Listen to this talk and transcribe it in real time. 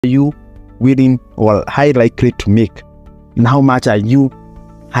you willing or high likely to make, and how much are you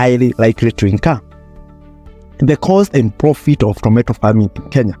highly likely to incur? The cost and profit of tomato farming in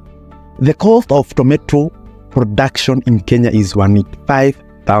Kenya. The cost of tomato production in Kenya is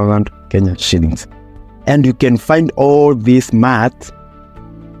 185,000 Kenyan shillings. And you can find all this math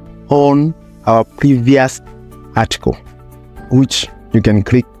on our previous article, which you can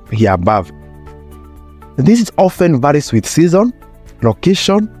click here above. This is often varies with season,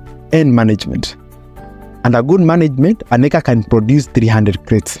 location, and management. Under good management, an acre can produce 300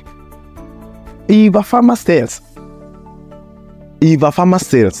 crates. If a farmer sells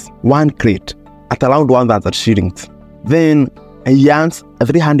 1 crate at around 1,000 shillings, then he earns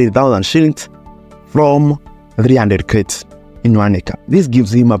 300,000 shillings from 300 crates in 1 acre. This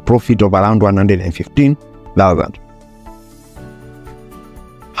gives him a profit of around 115,000.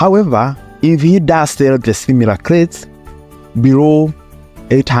 However, if he does sell the similar crates below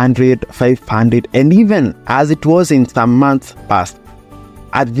 800, 500, and even as it was in some months past,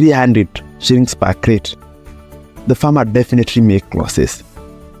 at 300 shillings per crate, the farmer definitely makes losses.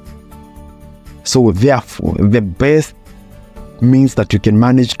 So therefore, the best means that you can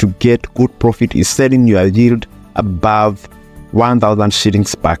manage to get good profit is selling your yield above 1,000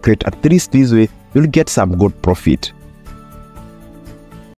 shillings per crate. At least this way, you'll get some good profit.